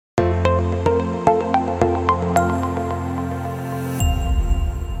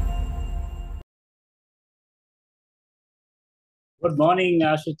Good morning,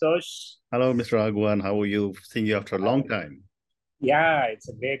 Ashutosh. Hello, Mr. Agwan. How are you? Seeing you after a long Uh, time. yeah, it's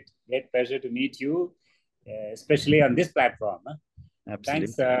a great pleasure to meet you, especially on this platform. Huh?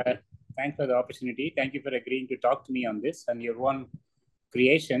 Thanks, Absolutely. thanks for the opportunity. Thank you for agreeing to talk to me on this and your own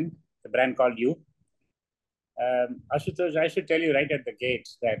creation, the brand called You. Ashutosh, I should tell you right at the gate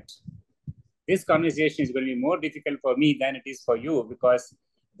that this conversation is going to be more difficult for me than it is for you because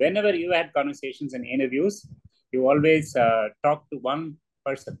whenever you had conversations and interviews, you always talk to one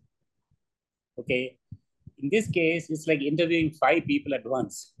person. Okay, in this case, it's like interviewing five people at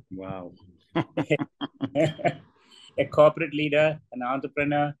once. Wow. A corporate leader, an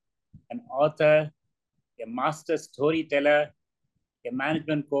entrepreneur, an author, a master storyteller, a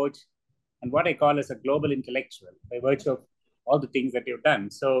management coach, and what I call as a global intellectual by virtue of all the things that you've done.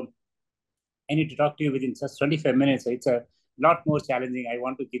 So I need to talk to you within just 25 minutes. So it's a lot more challenging. I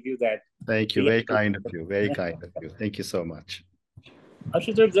want to give you that Thank you. Very reality. kind of you. Very kind of you. Thank you so much.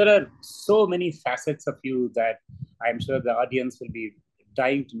 Ashutosh, there are so many facets of you that I'm sure the audience will be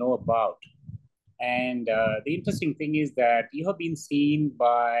dying to know about. And the interesting thing is that you have been seen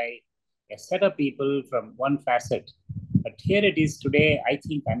by a set of people from one facet. But here it is today. I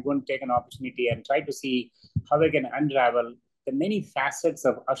think I'm going to take an opportunity and try to see how I can unravel the many facets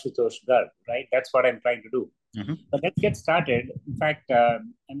of Ashutosh Garg, right? That's what I'm trying to do. Mhm. But let's get started. In fact,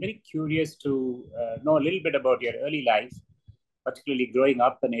 I'm very curious to know a little bit about your early life, particularly growing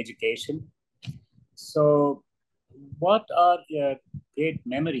up and education. So, what are your great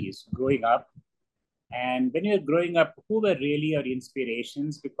memories growing up? And when you're growing up, who were really your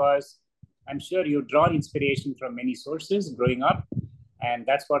inspirations? Because I'm sure you draw inspiration from many sources growing up, and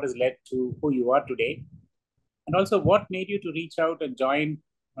that's what has led to who you are today. And also, what made you to reach out and join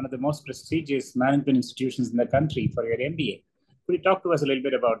one of the most prestigious management institutions in the country for your MBA? Could you talk to us a little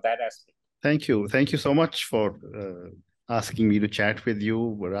bit about that aspect? Thank you. Thank you so much for asking me to chat with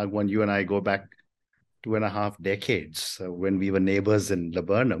you. Ragwan, you and I go back 2.5 decades when we were neighbors in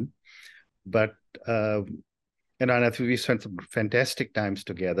Laburnum. But, uh, and I think we spent some fantastic times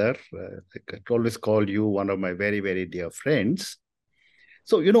together. I could always call you one of my very, very dear friends.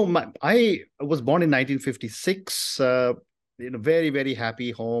 So, I was born in 1956 in a very, very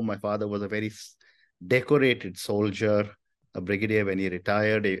happy home. My father was a very decorated soldier, a brigadier when he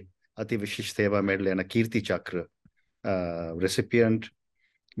retired, a Ati Vishish Seva Medal and a Kirti Chakra recipient.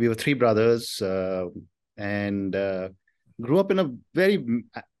 We were three brothers and grew up in a very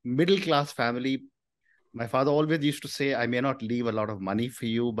middle class family. My father always used to say, I may not leave a lot of money for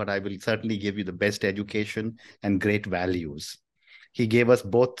you, but I will certainly give you the best education and great values. He gave us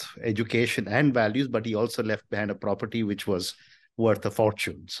both education and values, but he also left behind a property which was worth a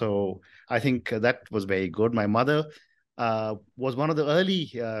fortune. So I think that was very good. My mother was one of the early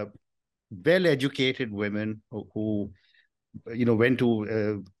well-educated women who went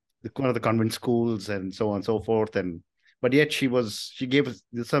to one of the convent schools and so on and so forth. And but yet she gave us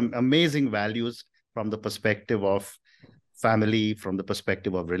some amazing values from the perspective of family, from the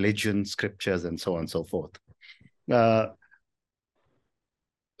perspective of religion, scriptures, and so on and so forth. Uh,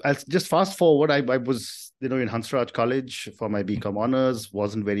 I'll just fast forward. I was, in Hansraj College for my BCom honors.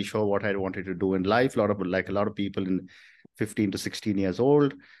 Wasn't very sure what I wanted to do in life. A lot of people in 15 to 16 years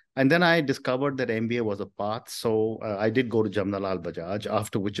old. And then I discovered that MBA was a path. So I did go to Jamnalal Bajaj,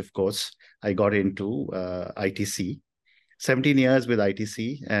 after which, of course, I got into ITC. 17 years with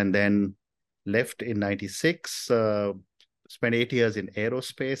ITC and then left in 96, spent 8 years in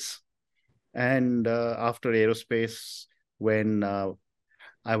aerospace. And after aerospace, when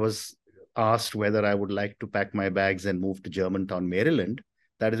I was asked whether I would like to pack my bags and move to Germantown, Maryland.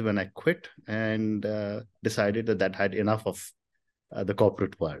 That is when I quit and decided that had enough of the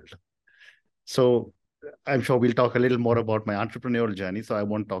corporate world. So I'm sure we'll talk a little more about my entrepreneurial journey. So I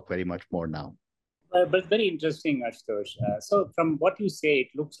won't talk very much more now. But very interesting, Ashutosh. So, from what you say, it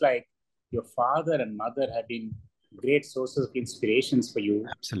looks like your father and mother have been great sources of inspirations for you,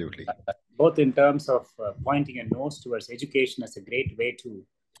 Absolutely. both in terms of pointing a nose towards education as a great way to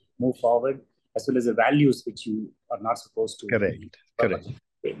move forward, as well as the values which you are not supposed to. Correct. Correct.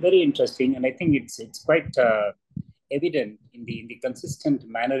 Very interesting, and I think it's quite evident in the consistent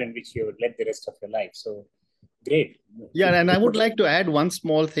manner in which you have led the rest of your life. So great. Yeah. And I would like to add one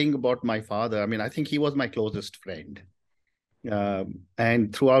small thing about my father. I mean, I think he was my closest friend.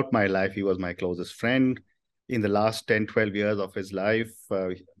 And throughout my life, he was my closest friend. In the last 10, 12 years of his life,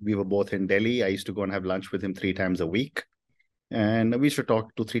 we were both in Delhi. I used to go and have lunch with him 3 times a week. And we used to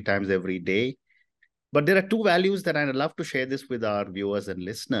talk 2, 3 times every day. But there are two values that I'd love to share this with our viewers and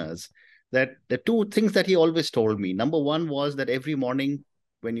listeners. That the two things that he always told me. Number one was that every morning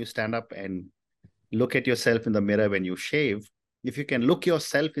when you stand up and look at yourself in the mirror when you shave, if you can look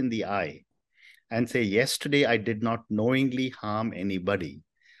yourself in the eye and say, yesterday I did not knowingly harm anybody,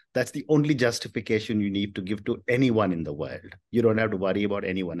 that's the only justification you need to give to anyone in the world. You don't have to worry about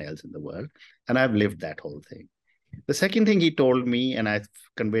anyone else in the world. And I've lived that whole thing. The second thing he told me, and I've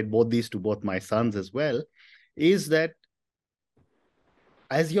conveyed both these to both my sons as well, is that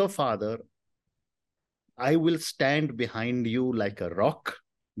as your father, I will stand behind you like a rock,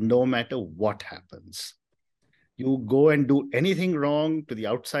 no matter what happens. You go and do anything wrong to the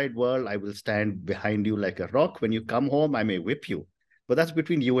outside world, I will stand behind you like a rock. When you come home, I may whip you, but that's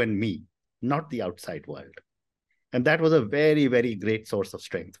between you and me, not the outside world. And that was a very, very great source of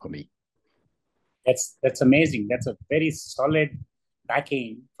strength for me. That's amazing. That's a very solid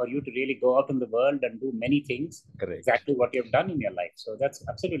backing for you to really go out in the world and do many things. Correct. Exactly what you've done in your life. So that's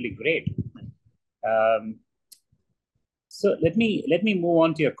absolutely great. So let me move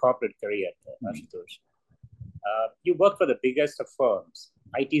on to your corporate career, Ashutosh. You work for the biggest of firms,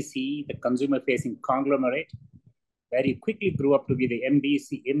 ITC, the consumer-facing conglomerate, where you quickly grew up to be the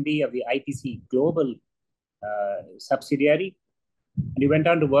MD of the ITC global subsidiary. And you went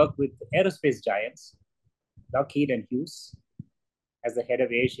on to work with aerospace giants, Lockheed and Hughes, as the head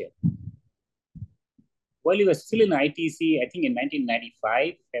of Asia. While you were still in ITC, I think in 1995,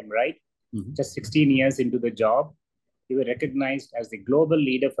 if I'm right, just 16 years into the job, you were recognized as the global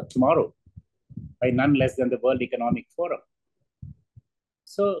leader for tomorrow by none less than the World Economic Forum.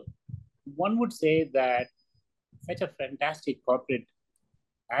 So one would say that such a fantastic corporate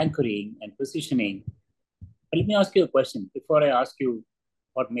anchoring and positioning. But let me ask you a question before I ask you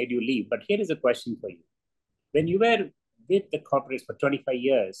what made you leave. But here is a question for you. When you were with the corporates for 25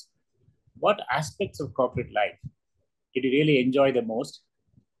 years, what aspects of corporate life did you really enjoy the most?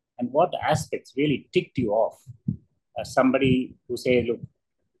 And what aspects really ticked you off as somebody who say, look,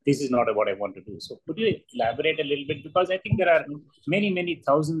 this is not what I want to do. So could you elaborate a little bit? Because I think there are many, many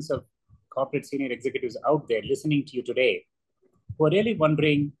thousands of corporate senior executives out there listening to you today who are really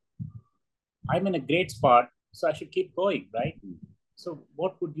wondering, I'm in a great spot, so I should keep going, right? So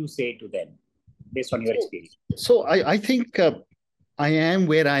what would you say to them based on your experience? So I think I am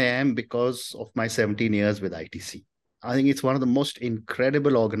where I am because of my 17 years with ITC. I think it's one of the most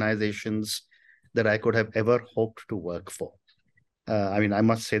incredible organizations that I could have ever hoped to work for. I mean, I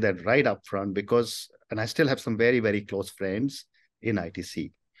must say that right up front because, and I still have some very, very close friends in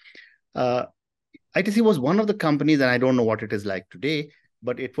ITC. ITC was one of the companies, and I don't know what it is like today,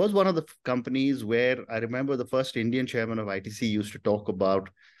 but it was one of the companies where I remember the first Indian chairman of ITC used to talk about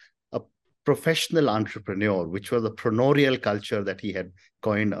a professional entrepreneur, which was a preneurial culture that he had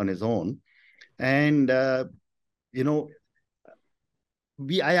coined on his own. And,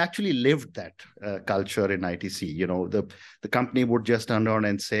 I actually lived that culture in ITC. The company would just turn around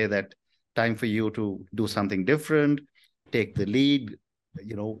and say that time for you to do something different, take the lead,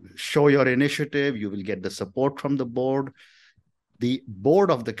 show your initiative. You will get the support from the board. The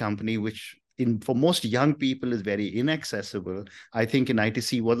board of the company, which for most young people is very inaccessible, I think in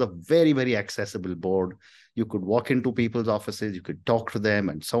ITC was a very, very accessible board. You could walk into people's offices, you could talk to them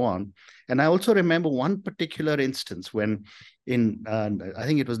and so on. And I also remember one particular instance when I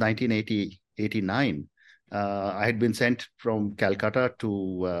think it was 1989, I had been sent from Calcutta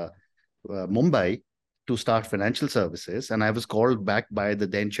to Mumbai to start financial services. And I was called back by the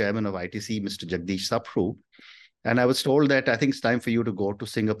then chairman of ITC, Mr. Jagdish Sapru. And I was told that I think it's time for you to go to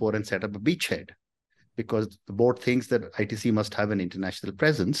Singapore and set up a beachhead because the board thinks that ITC must have an international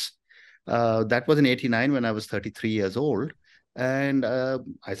presence. That was in 89 when I was 33 years old. And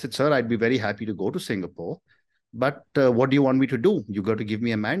I said, sir, I'd be very happy to go to Singapore. But what do you want me to do? You got to give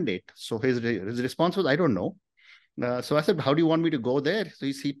me a mandate. So his response was, I don't know. So I said, how do you want me to go there? So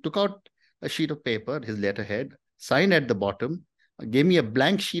he took out a sheet of paper, his letterhead, signed at the bottom, gave me a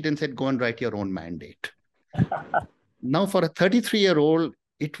blank sheet and said, go and write your own mandate. Now, for a 33-year-old,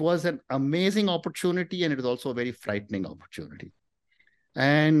 it was an amazing opportunity and it was also a very frightening opportunity.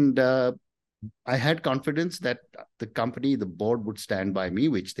 And I had confidence that the board would stand by me,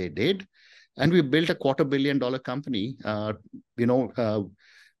 which they did. And we built a $250 million company,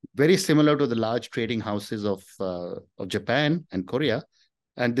 very similar to the large trading houses of Japan and Korea.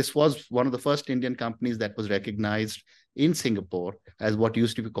 And this was one of the first Indian companies that was recognized in Singapore as what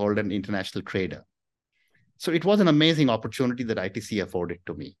used to be called an international trader. So it was an amazing opportunity that ITC afforded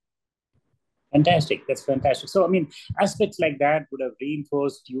to me. Fantastic. That's fantastic. So, I mean, aspects like that would have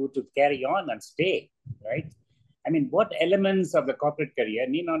reinforced you to carry on and stay, right? I mean, what elements of the corporate career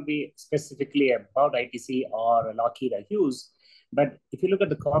need not be specifically about ITC or Lockheed or Hughes, but if you look at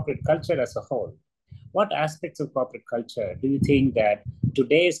the corporate culture as a whole, what aspects of corporate culture do you think that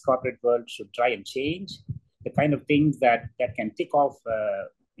today's corporate world should try and change? the kind of things that can tick off,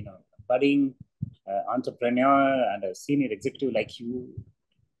 budding entrepreneur and a senior executive like you,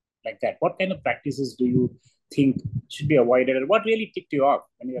 like that? What kind of practices do you think should be avoided, or what really ticked you off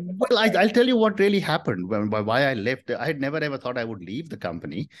when you were at the Well, I'll tell you what really happened why I left. I had never ever thought I would leave the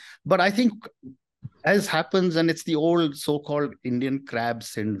company, but I think as happens, and it's the old so-called Indian crab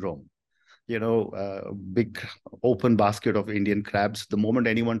syndrome. Big open basket of Indian crabs. The moment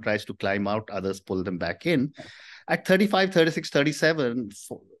anyone tries to climb out, others pull them back in. At 35, 36, 37,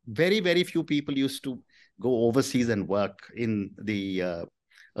 very, very few people used to go overseas and work in the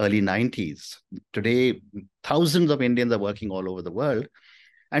early 90s. Today, thousands of Indians are working all over the world.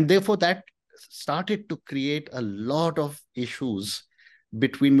 And therefore, that started to create a lot of issues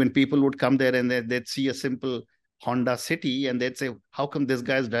between when people would come there and they'd see a simple Honda City and they'd say, how come this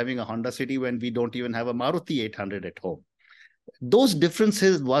guy is driving a Honda City when we don't even have a Maruti 800 at home? Those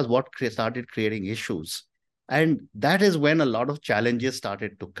differences was what started creating issues. And that is when a lot of challenges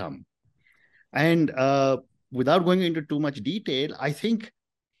started to come. And without going into too much detail, I think,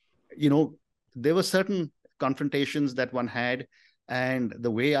 there were certain confrontations that one had. And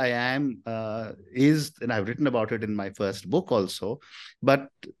the way I am is, and I've written about it in my first book also, but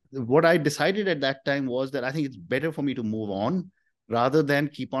what I decided at that time was that I think it's better for me to move on rather than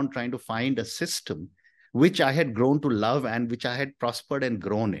keep on trying to find a system which I had grown to love and which I had prospered and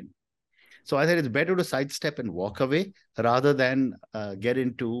grown in. So I said it's better to sidestep and walk away rather than get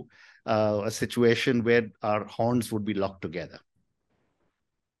into a situation where our horns would be locked together.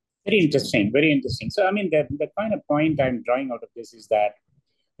 Very interesting, very interesting. So, I mean, the kind of point I'm drawing out of this is that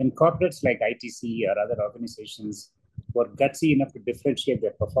when corporates like ITC or other organizations were gutsy enough to differentiate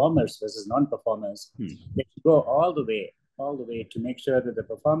their performers versus non-performers, they should go all the way to make sure that the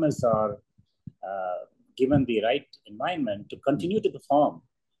performers are given the right environment to continue to perform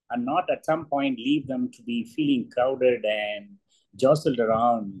and not at some point leave them to be feeling crowded and jostled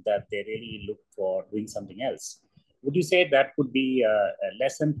around that they really look for doing something else. Would you say that could be a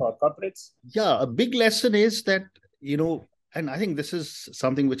lesson for corporates? Yeah, a big lesson is that, and I think this is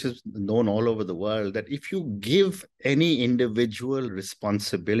something which is known all over the world, that if you give any individual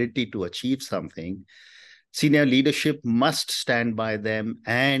responsibility to achieve something, senior leadership must stand by them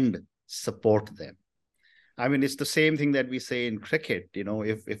and support them. I mean, it's the same thing that we say in cricket.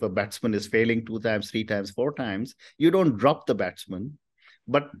 If a batsman is failing 2 times, 3 times, 4 times, you don't drop the batsman,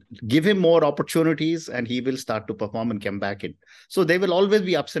 but give him more opportunities and he will start to perform and come back in. So there will always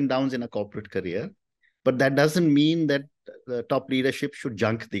be ups and downs in a corporate career, but that doesn't mean that the top leadership should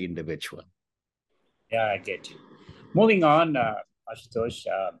junk the individual. Yeah, I get you. Moving on, Ashutosh.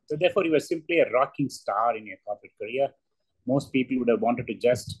 So therefore, you were simply a rocking star in your corporate career. Most people would have wanted to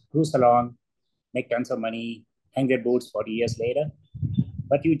just cruise along, make tons of money, hang their boots 40 years later.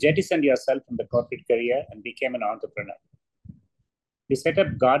 But you jettisoned yourself from the corporate career and became an entrepreneur. You set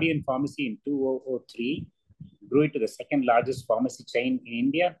up Guardian Pharmacy in 2003, grew it to the second largest pharmacy chain in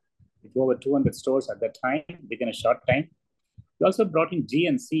India, with over 200 stores at that time within a short time. You also brought in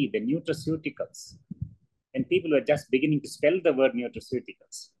GNC, the nutraceuticals, and people were just beginning to spell the word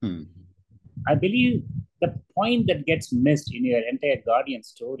nutraceuticals. I believe the point that gets missed in your entire Guardian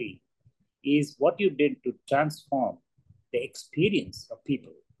story is what you did to transform the experience of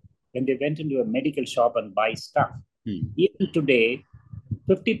people when they went into a medical shop and buy stuff. Even today,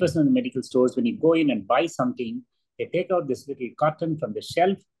 50% of the medical stores, when you go in and buy something, they take out this little carton from the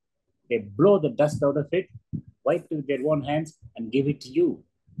shelf, they blow the dust out of it, wipe it with their own hands, and give it to you.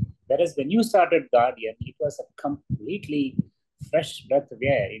 Whereas when you started Guardian, it was a completely fresh breath of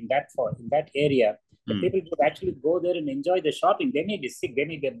air in that area. The people would actually go there and enjoy the shopping. They may be sick, they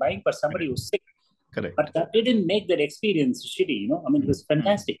may be buying for somebody who's sick. Correct. But that didn't make that experience shitty, I mean, it was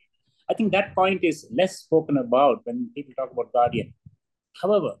fantastic. I think that point is less spoken about when people talk about Guardian.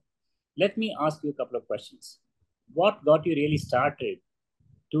 However, let me ask you a couple of questions. What got you really started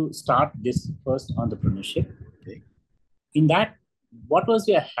to start this first entrepreneurship? Okay. In that, what was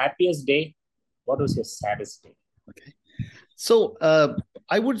your happiest day? What was your saddest day? Okay. So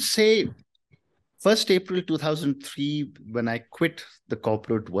I would say 1st April 2003, when I quit the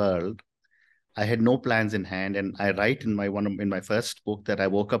corporate world, I had no plans in hand. And I write in my first book that I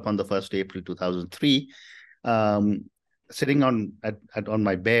woke up on the 1st April 2003, sitting on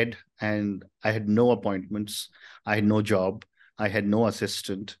my bed, and I had no appointments. I had no job. I had no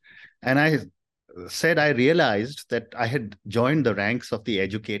assistant. And I said, I realized that I had joined the ranks of the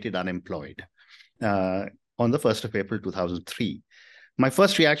educated unemployed on the 1st of April 2003. My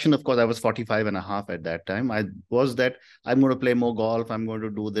first reaction, of course, I was 45 and a half at that time. Was that I'm going to play more golf. I'm going to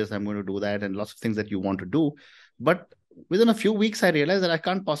do this. I'm going to do that. And lots of things that you want to do. But within a few weeks, I realized that I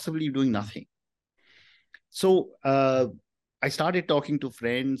can't possibly be doing nothing. So I started talking to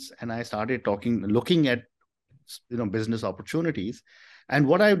friends, and I started looking at business opportunities. And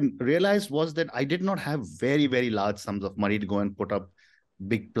what I realized was that I did not have very, very large sums of money to go and put up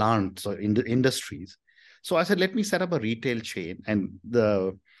big plants or in the industries. So I said, let me set up a retail chain. And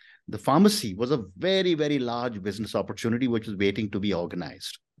the pharmacy was a very, very large business opportunity, which was waiting to be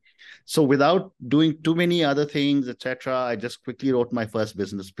organized. So without doing too many other things, etc., I just quickly wrote my first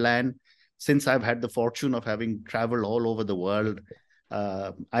business plan. Since I've had the fortune of having traveled all over the world,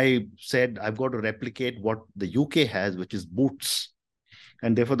 I said I've got to replicate what the UK has, which is boots.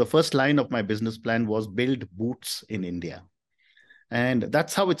 And therefore, the first line of my business plan was build boots in India. And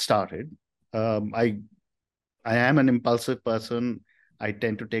that's how it started. I am an impulsive person. I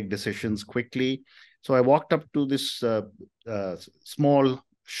tend to take decisions quickly. So I walked up to this small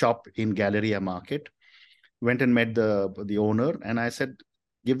shop in Galleria Market, went and met the owner, and I said,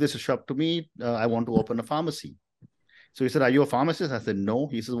 give this a shop to me. I want to open a pharmacy. So he said, are you a pharmacist? I said, no.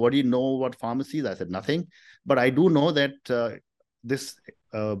 He says, what do you know about pharmacies? I said, nothing. But I do know that this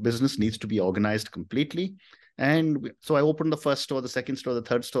business needs to be organized completely. And so I opened the first store, the second store, the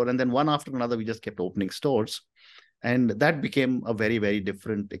third store, and then one after another, we just kept opening stores. And that became a very, very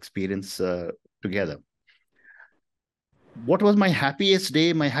different experience together. What was my happiest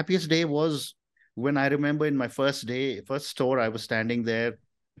day? My happiest day was when I remember in my first store, I was standing there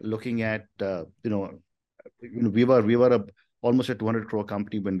looking at, we were almost a 200 crore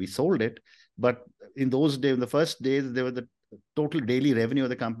company when we sold it. But in those days, in the first days, the total daily revenue of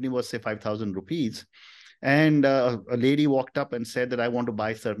the company was, say, 5,000 rupees. And a lady walked up and said that I want to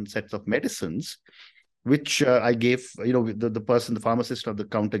buy certain sets of medicines, which I gave, the pharmacist of the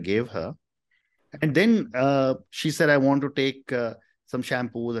counter gave her. And then she said, I want to take some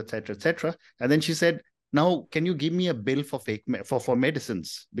shampoos, etc., etc. And then she said, now, can you give me a bill for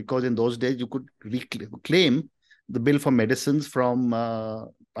medicines? Because in those days, you could claim the bill for medicines from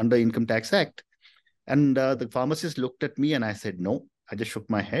under Income Tax Act. And the pharmacist looked at me and I said, no. I just shook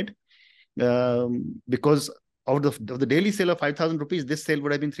my head. Because of the daily sale of 5,000 rupees, this sale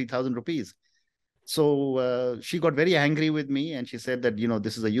would have been 3,000 rupees. So she got very angry with me and she said that,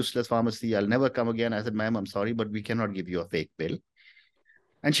 this is a useless pharmacy. I'll never come again. I said, ma'am, I'm sorry, but we cannot give you a fake bill.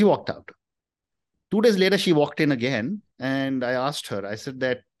 And she walked out. 2 days later, she walked in again and I asked her, I said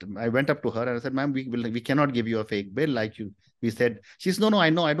that I went up to her and I said, ma'am, we cannot give you a fake bill like we said. She said, no, I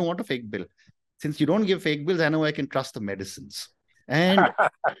know, I don't want a fake bill. Since you don't give fake bills, I know I can trust the medicines. And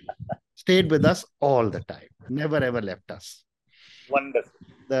stayed with us all the time, never ever left us. Wonderful.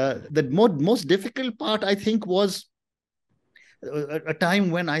 The most difficult part, I think, was a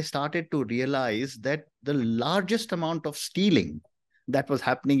time when I started to realize that the largest amount of stealing that was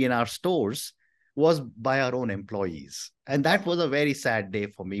happening in our stores was by our own employees. And that was a very sad day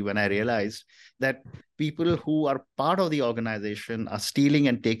for me when I realized that people who are part of the organization are stealing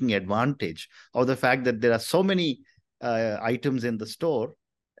and taking advantage of the fact that there are so many items in the store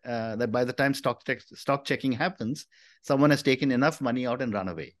that by the time stock checking happens, someone has taken enough money out and run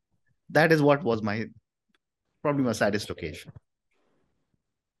away. That is what was probably my saddest occasion.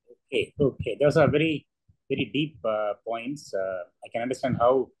 Okay. Those are very, very deep points. I can understand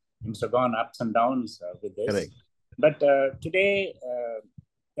how you must have gone ups and downs with this. Correct. But today,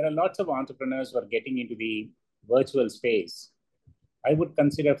 there are lots of entrepreneurs who are getting into the virtual space. I would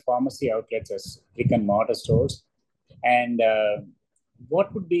consider pharmacy outlets as brick and mortar stores. And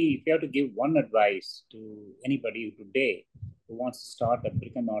what would be, if you have to give one advice to anybody today who wants to start a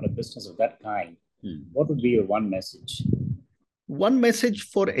brick and mortar business of that kind, what would be your one message? One message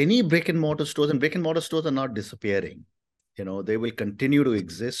for any brick and mortar stores, and brick and mortar stores are not disappearing. They will continue to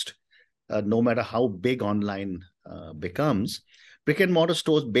exist no matter how big online becomes. Brick and mortar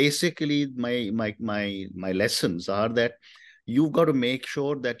stores, basically, my lessons are that you've got to make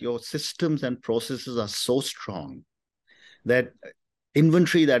sure that your systems and processes are so strong that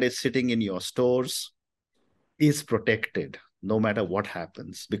inventory that is sitting in your stores is protected no matter what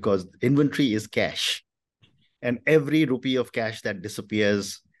happens, because inventory is cash. And every rupee of cash that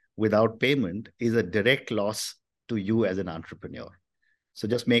disappears without payment is a direct loss to you as an entrepreneur. So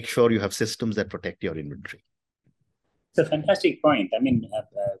just make sure you have systems that protect your inventory. It's a fantastic point. I mean,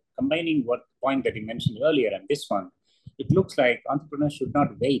 combining what point that you mentioned earlier and this one, it looks like entrepreneurs should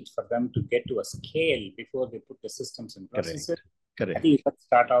not wait for them to get to a scale before they put the systems and processes. Correct. I think you should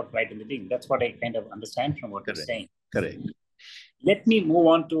start out right in the beginning. That's what I kind of understand from what you're saying. Correct. Let me move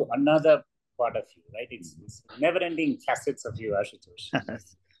on to another part of you, right? It's never-ending facets of you, Ashutosh.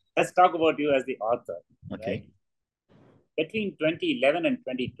 Let's talk about you as the author. Okay. Right? Between 2011 and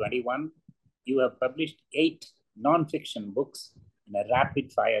 2021, you have published 8 non-fiction books, in a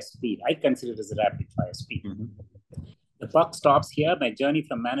rapid fire speed. I consider it as a rapid fire speed. Mm-hmm. The buck stops here. My journey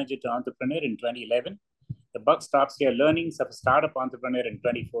from manager to entrepreneur in 2011. The buck stops here. Learnings of a startup entrepreneur in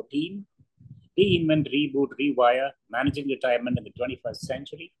 2014. Reinvent, reboot, rewire, managing retirement in the 21st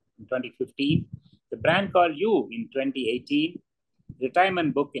century in 2015. The brand called You in 2018.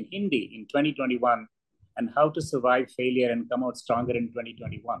 Retirement book in Hindi in 2021. And How to Survive Failure and Come Out Stronger in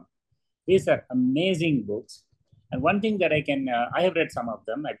 2021. These are amazing books. And one thing that I have read some of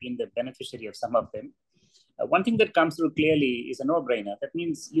them. I've been the beneficiary of some of them. One thing that comes through clearly is a no-brainer. That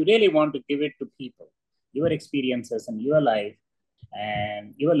means you really want to give it to people, your experiences and your life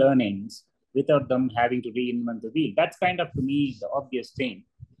and your learnings without them having to reinvent the wheel. That's kind of, to me, the obvious thing.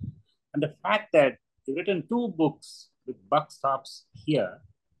 And the fact that you've written 2 books with buck stops here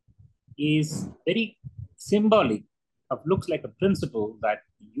is very symbolic of, looks like a principle that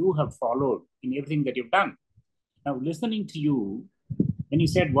you have followed in everything that you've done. Now, listening to you, when you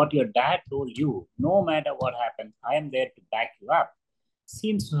said what your dad told you, no matter what happens, I am there to back you up,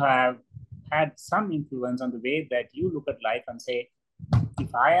 seems to have had some influence on the way that you look at life and say,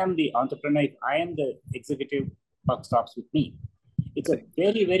 if I am the entrepreneur, if I am the executive, buck stops with me. It's a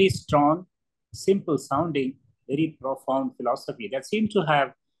very, very strong, simple sounding, very profound philosophy that seems to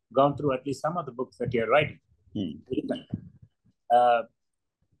have gone through at least some of the books that you're writing.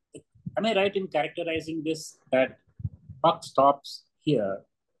 Am I right in characterizing this, that buck stops here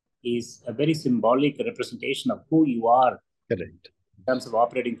is a very symbolic representation of who you are? Correct. In terms of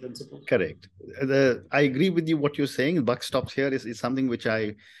operating principles? Correct. I agree with you what you're saying. Buck Stops Here is something which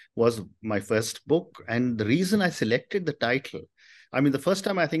was my first book. And the reason I selected the title, I mean, the first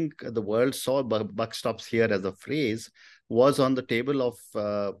time I think the world saw Buck Stops Here as a phrase was on the table of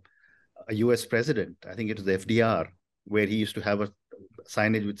a US president. I think it was FDR, where he used to have a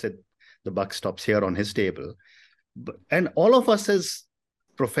signage which said, the buck stops here on his table. And all of us as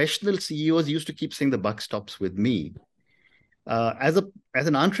professional CEOs used to keep saying the buck stops with me. As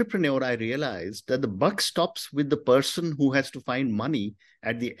an entrepreneur, I realized that the buck stops with the person who has to find money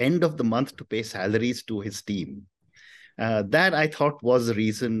at the end of the month to pay salaries to his team. That I thought was the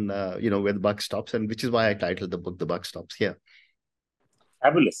reason, where the buck stops, and which is why I titled the book, The Buck Stops Here.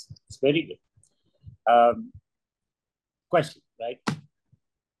 Fabulous. It's very good. Question, right?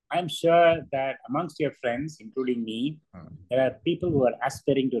 I'm sure that amongst your friends, including me, there are people who are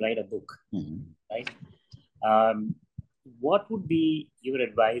aspiring to write a book, right? What would be your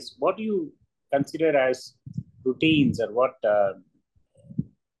advice? What do you consider as routines, or what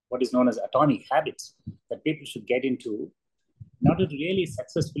is known as atomic habits that people should get into in order to really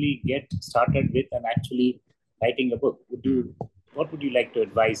successfully get started with and actually writing a book? What would you like to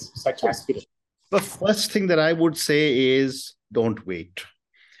advise such aspirants? The first thing that I would say is don't wait.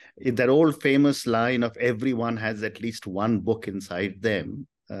 That old famous line of everyone has at least one book inside them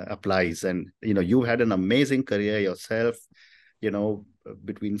applies. And, you had an amazing career yourself,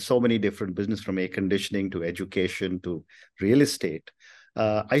 between so many different business, from air conditioning to education to real estate.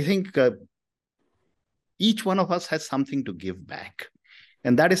 I think each one of us has something to give back.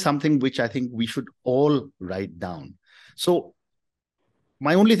 And that is something which I think we should all write down. So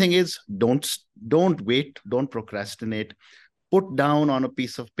my only thing is don't wait, don't procrastinate. Put down on a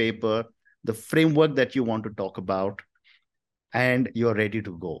piece of paper the framework that you want to talk about, and you're ready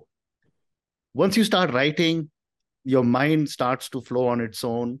to go. Once you start writing, your mind starts to flow on its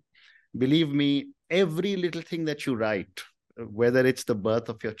own. Believe me, every little thing that you write, whether it's the birth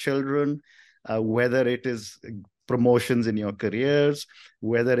of your children, whether it is promotions in your careers,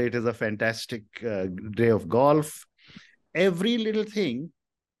 whether it is a fantastic day of golf, every little thing,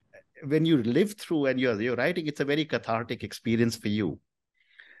 when you live through and you're writing, it's a very cathartic experience for you.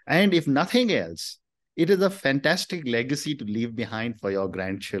 And if nothing else, it is a fantastic legacy to leave behind for your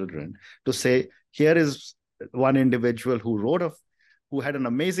grandchildren, to say, here is one individual who had an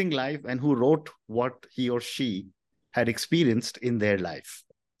amazing life and who wrote what he or she had experienced in their life.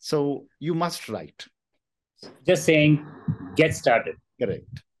 So you must write. Just saying, get started.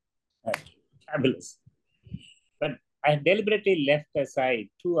 Correct. Fabulous. But I deliberately left aside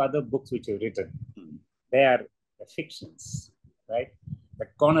 2 other books which you've written. They are the fictions, right? The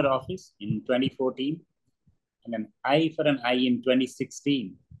Corner Office in 2014 and An Eye for an Eye in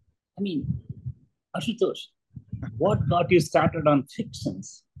 2016. I mean, Ashutosh, what got you started on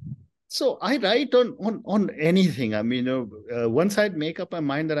fictions? So I write on anything. I mean, once I make up my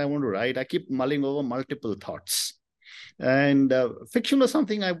mind that I want to write, I keep mulling over multiple thoughts. And fiction was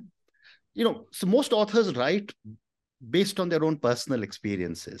something so most authors write based on their own personal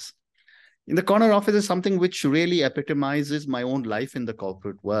experiences. In the Corner Office is something which really epitomizes my own life in the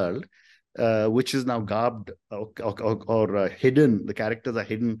corporate world. which is now garbed or hidden. The characters are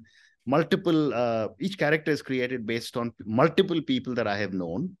hidden. Each character is created based on multiple people that I have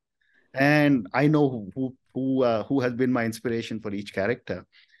known, and I know who has been my inspiration for each character.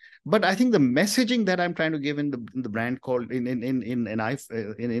 But I think the messaging that I'm trying to give in the brand called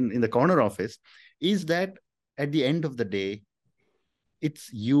in the corner office is that at the end of the day,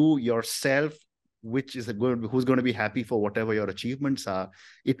 it's you yourself who's going to be happy for whatever your achievements are.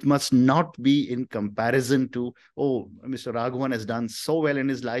 It must not be in comparison to, oh, Mr. Raghavan has done so well in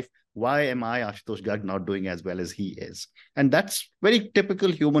his life, why am I, Ashutosh Garg, not doing as well as he is? And that's very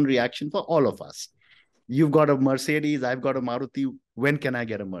typical human reaction for all of us. You've got a Mercedes, I've got a Maruti. When can I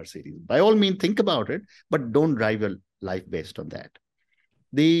get a Mercedes? By all means, think about it, but don't drive your life based on that.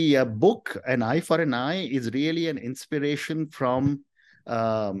 The book An Eye for an Eye is really an inspiration from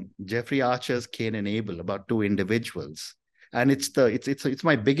Jeffrey Archer's Cain and Abel, about two individuals, and it's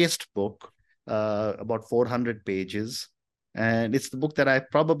my biggest book, about 400 pages, and it's the book that I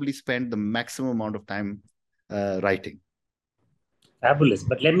probably spent the maximum amount of time writing. Fabulous.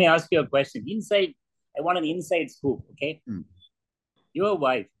 But let me ask you a question. I want an inside scoop. Okay, your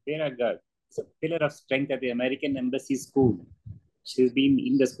wife, Vera Garg, is a pillar of strength at the American Embassy School. She's been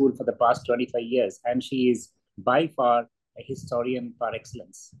in the school for the past 25 years, and she is by far a historian par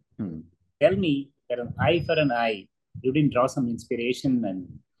excellence. Tell me that An Eye for an Eye, you didn't draw some inspiration and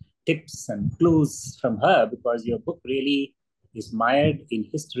tips and clues from her, because your book really is mired in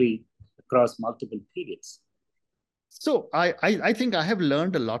history across multiple periods. So I think I have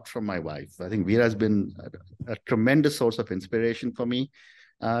learned a lot from my wife. I think Veera has been a tremendous source of inspiration for me.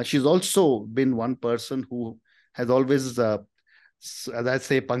 She's also been one person who has always, as I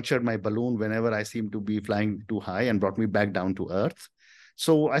say, punctured my balloon whenever I seem to be flying too high and brought me back down to earth.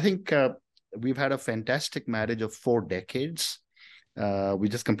 So I think we've had a fantastic marriage of 4 decades. We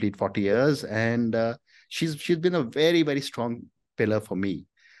just complete 40 years, and she's been a very, very strong pillar for me.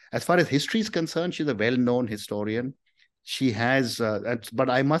 As far as history is concerned, she's a well-known historian. She has, but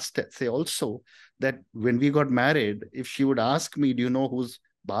I must say also that when we got married, if she would ask me, do you know who's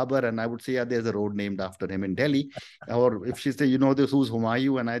Babar? And I would say, yeah, there's a road named after him in Delhi. Or if she say, you know, this who's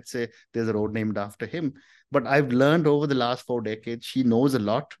Humayun? And I'd say, there's a road named after him. But I've learned over the last 4 decades, she knows a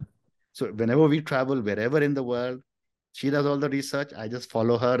lot. So whenever we travel, wherever in the world, she does all the research. I just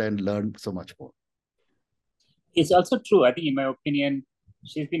follow her and learn so much more. It's also true. I think, in my opinion,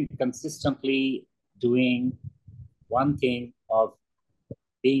 she's been consistently doing one thing of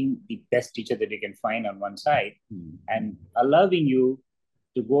being the best teacher that you can find on one side, and allowing you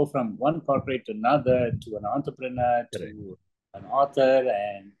to go from one corporate to another, to an entrepreneur, to an author,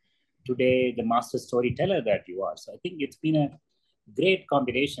 and today the master storyteller that you are. So I think it's been a great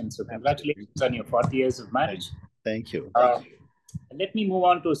combination. So congratulations on your 40 years of marriage. Thank you. Let me move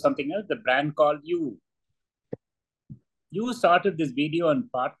on to something else, the brand called You. You started this video and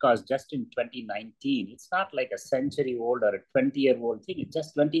podcast just in 2019. It's not like a century old or a 20-year-old thing. It's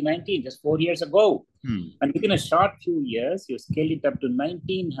just 2019, just 4 years ago. And within a short few years, you scaled it up to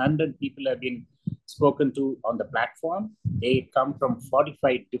 1,900 people have been spoken to on the platform. They come from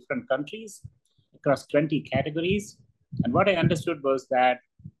 45 different countries across 20 categories. And what I understood was that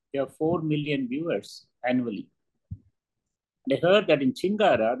there are 4 million viewers annually. And I heard that in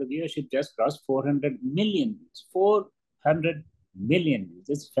Chingara, the viewership just crossed 400 million views. 400 million views.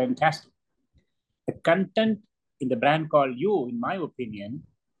 It's fantastic. The content in the brand called You, in my opinion,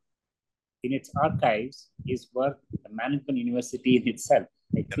 in its archives, is worth the management university in itself.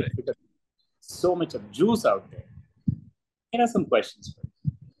 So much of juice out there. Here are some questions for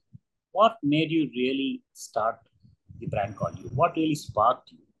you. What made you really start the brand called You? What really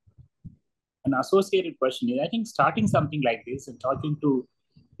sparked you? An associated question is, I think starting something like this and talking to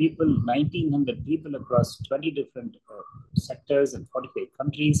people, 1,900 people across 20 different sectors and 45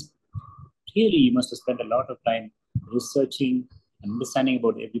 countries, really you must have spent a lot of time researching and understanding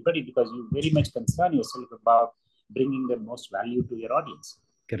about everybody, because you very much concern yourself about bringing the most value to your audience.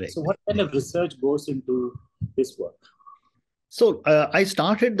 Correct. So what kind of research goes into this work? So I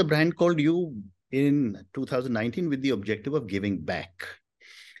started the brand called You in 2019 with the objective of giving back.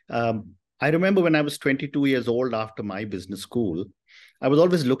 I remember when I was 22 years old after my business school, I was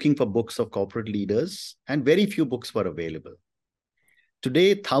always looking for books of corporate leaders, and very few books were available.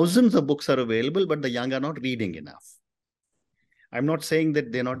 Today, thousands of books are available, but the young are not reading enough. I'm not saying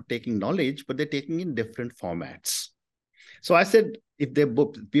that they're not taking knowledge, but they're taking in different formats. So I said, if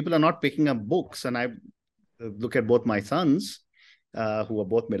people are not picking up books, and I look at both my sons, who are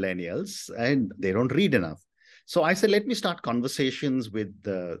both millennials, and they don't read enough. So I said, let me start conversations with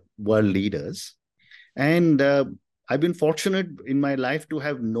the world leaders. And I've been fortunate in my life to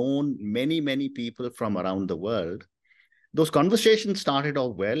have known many, many people from around the world. Those conversations started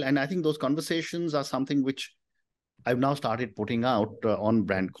off well, and I think those conversations are something which I've now started putting out on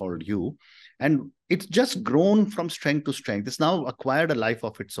brand called You, and it's just grown from strength to strength. It's now acquired a life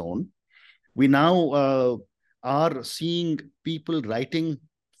of its own. We now are seeing people writing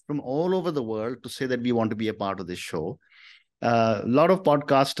from all over the world to say that we want to be a part of this show. A lot of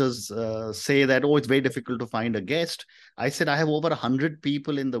podcasters say that, oh, it's very difficult to find a guest. I said I have over 100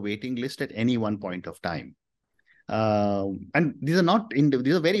 people in the waiting list at any one point of time. And these are not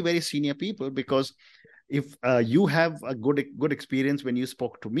these are very, very senior people, because if you have a good experience when you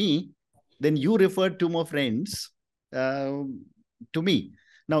spoke to me, then you referred two more friends uh, to me.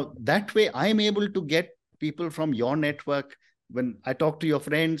 Now, that way, I'm able to get people from your network. When I talk to your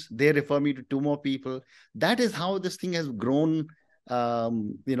friends, they refer me to two more people. That is how this thing has grown,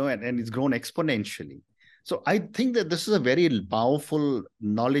 and it's grown exponentially. So I think that this is a very powerful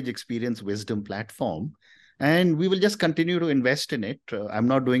knowledge, experience, wisdom platform. And we will just continue to invest in it. I'm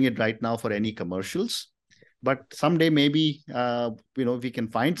not doing it right now for any commercials, but someday maybe, if we can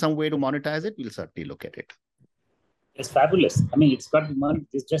find some way to monetize it, we'll certainly look at it. It's fabulous. I mean, it's got money.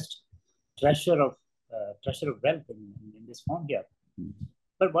 It's just treasure of wealth in this form here.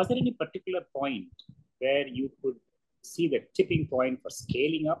 But was there any particular point where you could see the tipping point for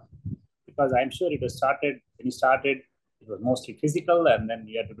scaling up? Because I'm sure it was started when you started, it was mostly physical, and then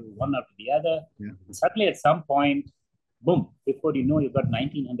you had to do one after the other. Yeah. And suddenly, at some point, boom! Before you know, you've got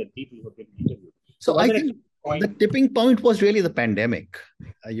 1,900 people who have been interviewed. So I think the tipping point was really the pandemic.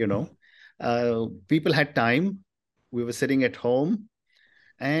 People had time. We were sitting at home,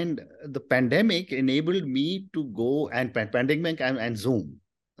 and the pandemic enabled me to go, and pandemic and Zoom,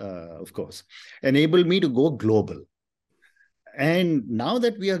 of course, enabled me to go global. And now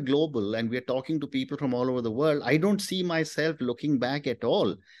that we are global and we are talking to people from all over the world, I don't see myself looking back at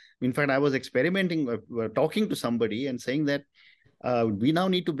all. In fact, I was experimenting, talking to somebody and saying that we now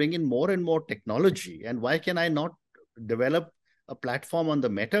need to bring in more and more technology. And why can I not develop a platform on the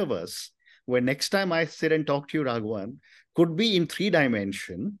metaverse where next time I sit and talk to you, Raghavan, could be in 3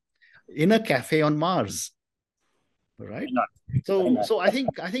 dimension in a cafe on Mars? Right. So I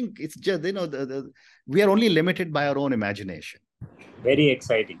think it's just, we are only limited by our own imagination. Very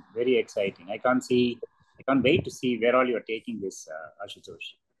exciting. Very exciting. I can't wait to see where all you're taking this,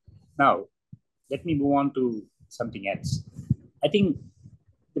 Ashutosh. Now, let me move on to something else. I think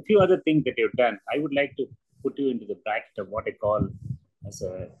the few other things that you've done, I would like to put you into the bracket of what I call as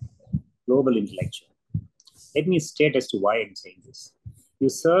a global intellectual. Let me state as to why I'm saying this. You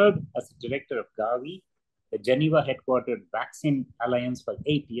served as the director of Gavi, the Geneva-headquartered Vaccine Alliance, for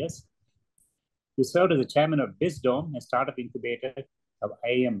 8 years. You served as the chairman of BizDome, a startup incubator of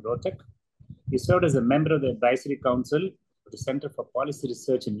IIM Rohtak. You served as a member of the advisory council of the Center for Policy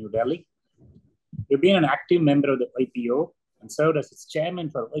Research in New Delhi. You've been an active member of the IPO and served as its chairman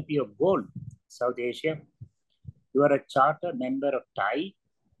for IPO Gold, South Asia. You are a charter member of TAI.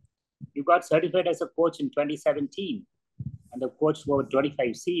 You got certified as a coach in 2017 and have coached over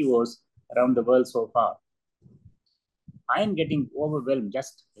 25 CEOs around the world so far. I am getting overwhelmed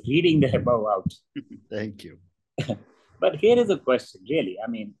just reading the above out. Thank you. But here is a question, really. I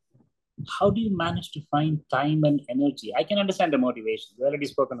mean, how do you manage to find time and energy? I can understand the motivation. We already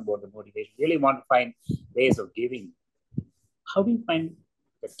spoken about the motivation. You really want to find ways of giving. How do you find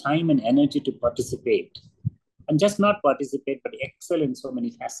the time and energy to participate? And just not participate, but excel in so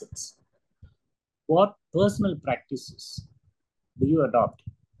many facets. What personal practices do you adopt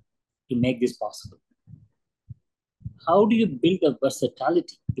to make this possible? How do you build a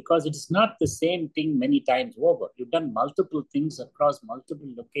versatility? Because it is not the same thing many times over. You've done multiple things across multiple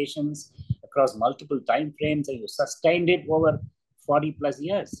locations, across multiple time frames, and you sustained it over 40 plus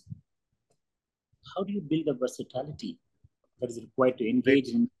years. How do you build a versatility that is required to engage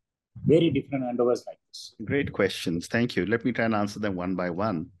in very different endeavors like this? Great questions. Thank you. Let me try and answer them one by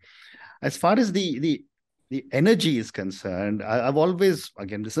one. As far as the energy is concerned, I've always,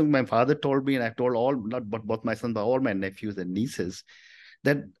 again, this is my father told me, and I've told all, not both my sons, but all my nephews and nieces,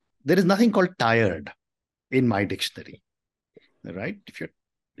 that there is nothing called tired in my dictionary. Right?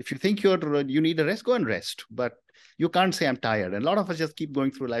 If you think you need a rest, go and rest. But you can't say I'm tired. And a lot of us just keep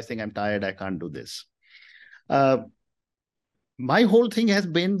going through life saying I'm tired, I can't do this. My whole thing has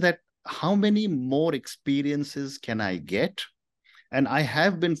been that how many more experiences can I get? And I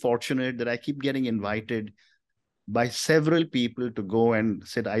have been fortunate that I keep getting invited by several people to go and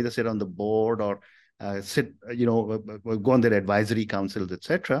either sit on the board or go on their advisory councils,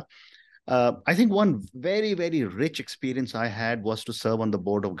 etc. I think one very, very rich experience I had was to serve on the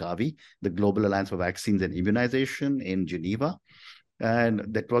board of Gavi, the Global Alliance for Vaccines and Immunization in Geneva. And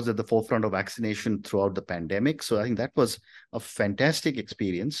that was at the forefront of vaccination throughout the pandemic. So I think that was a fantastic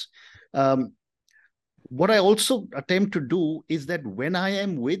experience. Um, what I also attempt to do is that when I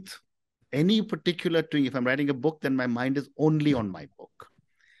am with any particular thing, if I'm writing a book, then my mind is only on my book.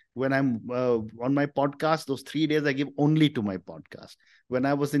 When I'm on my podcast, those 3 days I give only to my podcast. When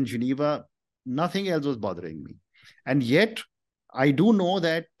I was in Geneva, nothing else was bothering me. And yet, I do know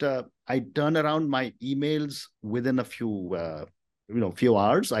that I turn around my emails within a few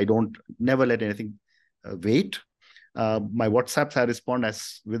hours. I don't never let anything wait. My WhatsApps I respond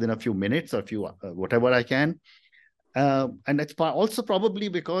as within a few minutes or whatever I can. And that's also probably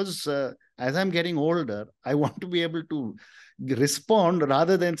because as I'm getting older, I want to be able to respond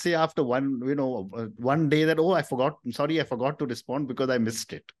rather than say after one day that, oh, I'm sorry, I forgot to respond because I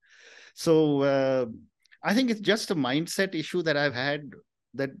missed it. So I think it's just a mindset issue that I've had,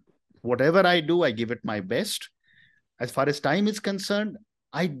 that whatever I do, I give it my best. As far as time is concerned,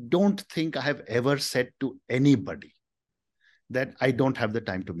 I don't think I have ever said to anybody that I don't have the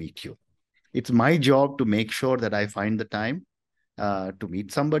time to meet you. It's my job to make sure that I find the time to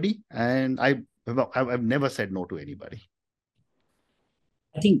meet somebody, and I've never said no to anybody.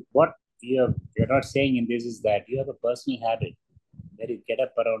 I think what you're not saying in this is that you have a personal habit where you get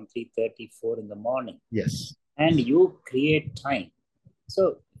up around 3:30, 4 in the morning. Yes. And you create time.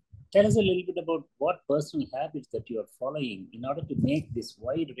 So tell us a little bit about what personal habits that you are following in order to make this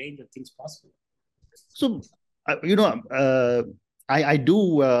wide range of things possible. So, I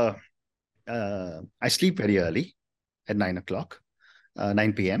do, I sleep very early at 9 o'clock,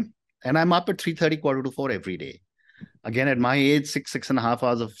 9 p.m. And I'm up at 3:30, quarter to 4 every day. Again, at my age, 6.5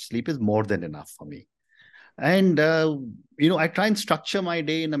 hours of sleep is more than enough for me. And, I try and structure my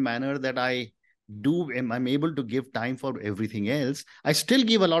day in a manner that I'm able to give time for everything else. I still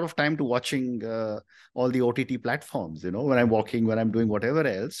give a lot of time to watching all the OTT platforms, when I'm walking, when I'm doing whatever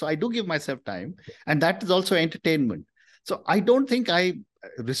else. So I do give myself time. And that is also entertainment. So I don't think I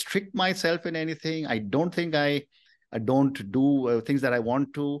restrict myself in anything. I don't think I don't do things that I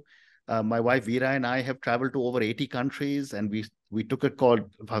want to. My wife Veera and I have traveled to over 80 countries, and we took a call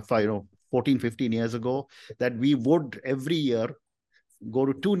 14, 15 years ago that we would every year go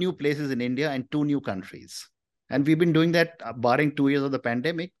to 2 new places in India and 2 new countries. And we've been doing that, barring 2 years of the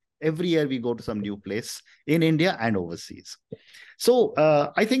pandemic. Every year we go to some new place in India and overseas. So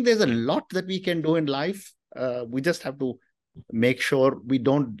I think there's a lot that we can do in life. We just have to make sure we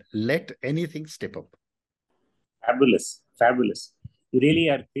don't let anything step up. Fabulous, fabulous. You really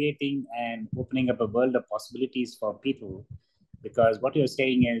are creating and opening up a world of possibilities for people, because what you're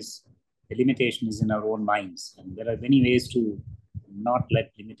saying is the limitation is in our own minds, and there are many ways to not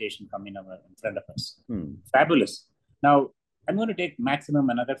let limitation come in front of us. Fabulous. Now, I'm going to take maximum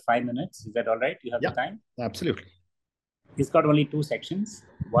another 5 minutes. Is that all right? You have the time? Absolutely. It's got only 2 sections.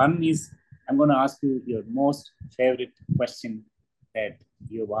 One is I'm going to ask you your most favorite question that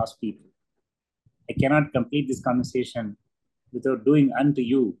you've asked people. I cannot complete this conversation without doing unto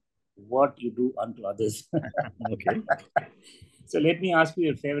you what you do unto others. Okay. So let me ask you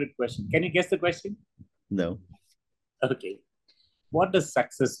your favorite question. Can you guess the question? No. Okay. What does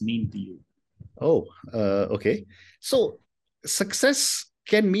success mean to you? Oh, okay. So success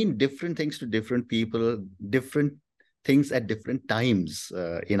can mean different things to different people, different things at different times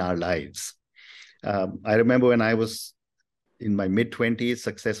in our lives. I remember when I was in my mid-20s,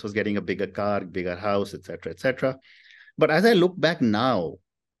 success was getting a bigger car, bigger house, etc., etc. But as I look back now,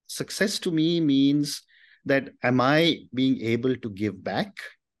 success to me means that am I being able to give back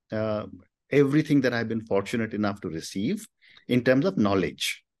everything that I've been fortunate enough to receive in terms of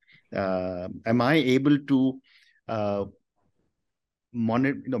knowledge? Am I able to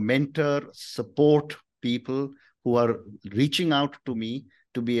mentor, support people who are reaching out to me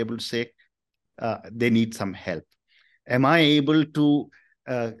to be able to say they need some help? Am I able to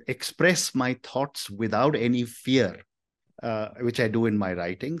express my thoughts without any fear, which I do in my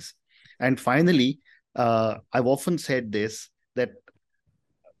writings? And finally, I've often said this, that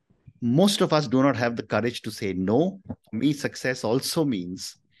most of us do not have the courage to say no. For me, success also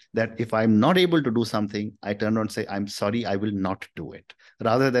means that if I'm not able to do something, I turn around and say, I'm sorry, I will not do it,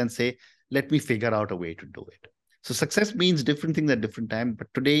 rather than say, let me figure out a way to do it. So success means different things at different times.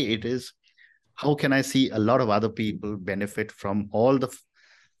 But today it is, how can I see a lot of other people benefit from all the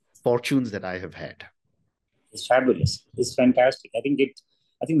fortunes that I have had? It's fabulous. It's fantastic. I think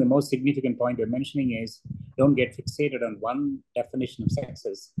the most significant point you're mentioning is don't get fixated on one definition of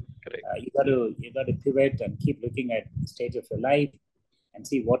success. You got to pivot and keep looking at the stage of your life, and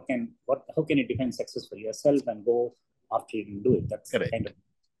see how can you define success for yourself and go after you can do it. That's Correct. kind of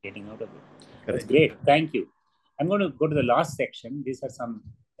getting out of it. Correct. That's great. Thank you. I'm going to go to the last section. These are some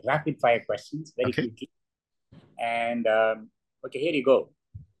rapid fire questions very quickly. And okay, here you go.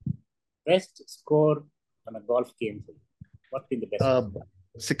 Best score on a golf game for you. What's been the best?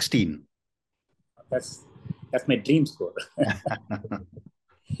 16. That's my dream score.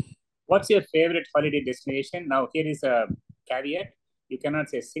 What's your favorite holiday destination? Now, here is a caveat. You cannot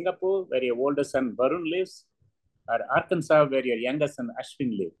say Singapore, where your older son Varun lives, or Arkansas, where your younger son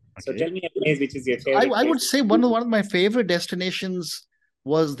Ashwin lives. So tell me a place which is your favorite. I would say one of my favorite destinations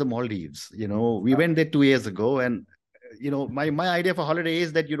was the Maldives. We went there 2 years ago, and my idea for holiday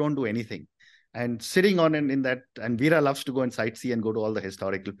is that you don't do anything. And sitting on in that, and Veera loves to go and sightsee and go to all the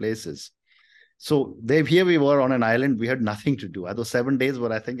historical places. So here we were on an island. We had nothing to do. Those 7 days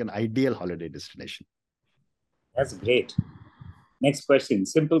were, I think, an ideal holiday destination. That's great. Next question.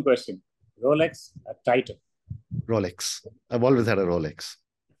 Simple question. Rolex or Titan? Rolex. I've always had a Rolex.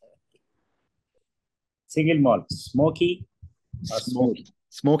 Single malt. Smoky or smooth?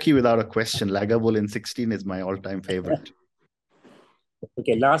 Smoky without a question. Lagavulin in 16 is my all-time favorite.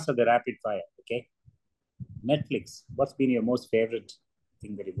 Okay, last of the rapid fire. Okay. Netflix. What's been your most favorite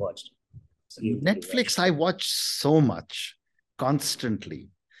thing that you watched? Netflix, I watch so much constantly,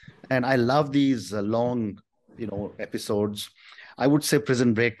 and I love these long, episodes. I would say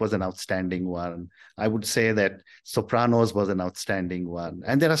Prison Break was an outstanding one. I would say that Sopranos was an outstanding one,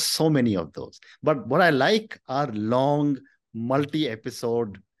 and there are so many of those. But what I like are long,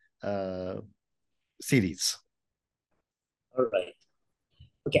 multi-episode series. All right.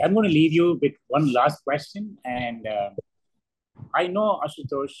 Okay, I'm going to leave you with one last question, and I know,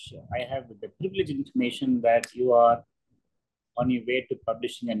 Ashutosh, I have the privileged information that you are on your way to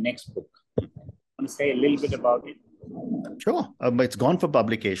publishing a next book. I want to say a little bit about it. Sure. It's gone for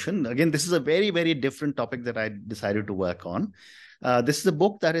publication. Again, this is a very, very different topic that I decided to work on. This is a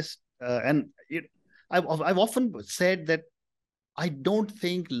book that is, I've often said that I don't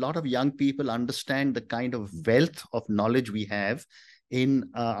think a lot of young people understand the kind of wealth of knowledge we have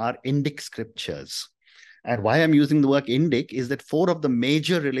in our Indic scriptures. And why I'm using the word Indic is that 4 of the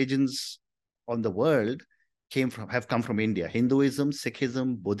major religions on the world have come from India: Hinduism,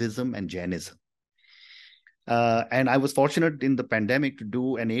 Sikhism, Buddhism, and Jainism. And I was fortunate in the pandemic to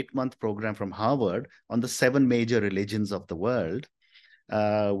do an 8-month program from Harvard on the 7 major religions of the world,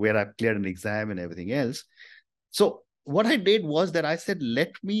 where I cleared an exam and everything else. So what I did was that I said,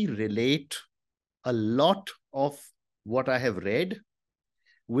 let me relate a lot of what I have read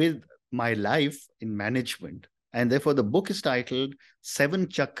with my life in management. And therefore, the book is titled 7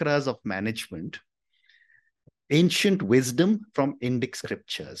 Chakras of Management, Ancient Wisdom from Indic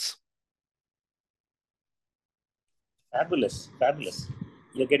Scriptures. Fabulous, fabulous.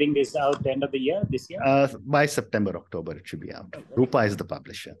 You're getting this out at the end of the year, this year? By September, October, it should be out. Rupa is the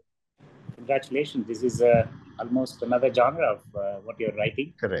publisher. Congratulations. This is almost another genre of what you're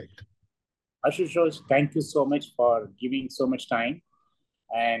writing. Correct. Ashutosh, thank you so much for giving so much time,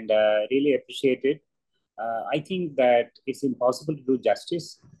 and really appreciate it. I think that it's impossible to do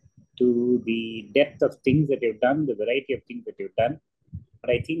justice to the depth of things that you've done, the variety of things that you've done. But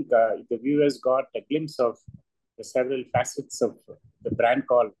I think the viewers got a glimpse of the several facets of the brand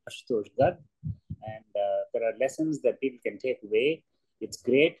called Ashutosh Garg, and there are lessons that people can take away. It's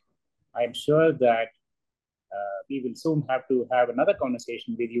great. I'm sure that we will soon have to have another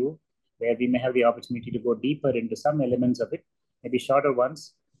conversation with you where we may have the opportunity to go deeper into some elements of it, maybe shorter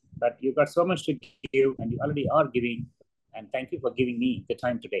ones. But you've got so much to give, and you already are giving. And thank you for giving me the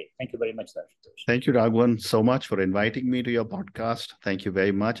time today. Thank you very much, Ashutosh. Thank you, Raghavan, so much for inviting me to your podcast. Thank you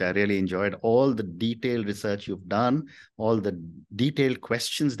very much. I really enjoyed all the detailed research you've done, all the detailed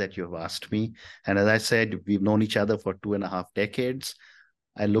questions that you've asked me. And as I said, we've known each other for 2.5 decades.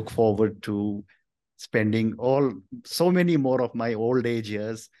 I look forward to spending so many more of my old age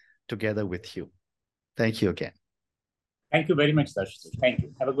years together with you. Thank you again. Thank you very much, Ashutosh. Thank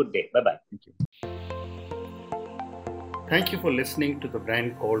you. Have a good day. Bye-bye. Thank you. Thank you for listening to the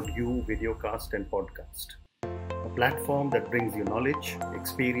Brand Called You videocast and podcast, a platform that brings you knowledge,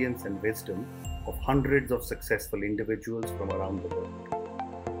 experience, and wisdom of hundreds of successful individuals from around the world.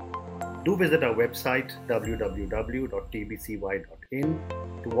 Do visit our website www.tbcy.in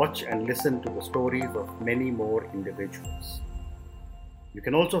to watch and listen to the stories of many more individuals. You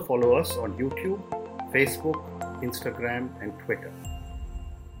can also follow us on YouTube, Facebook, Instagram, and Twitter.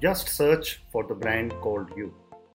 Just search for the Brand Called You.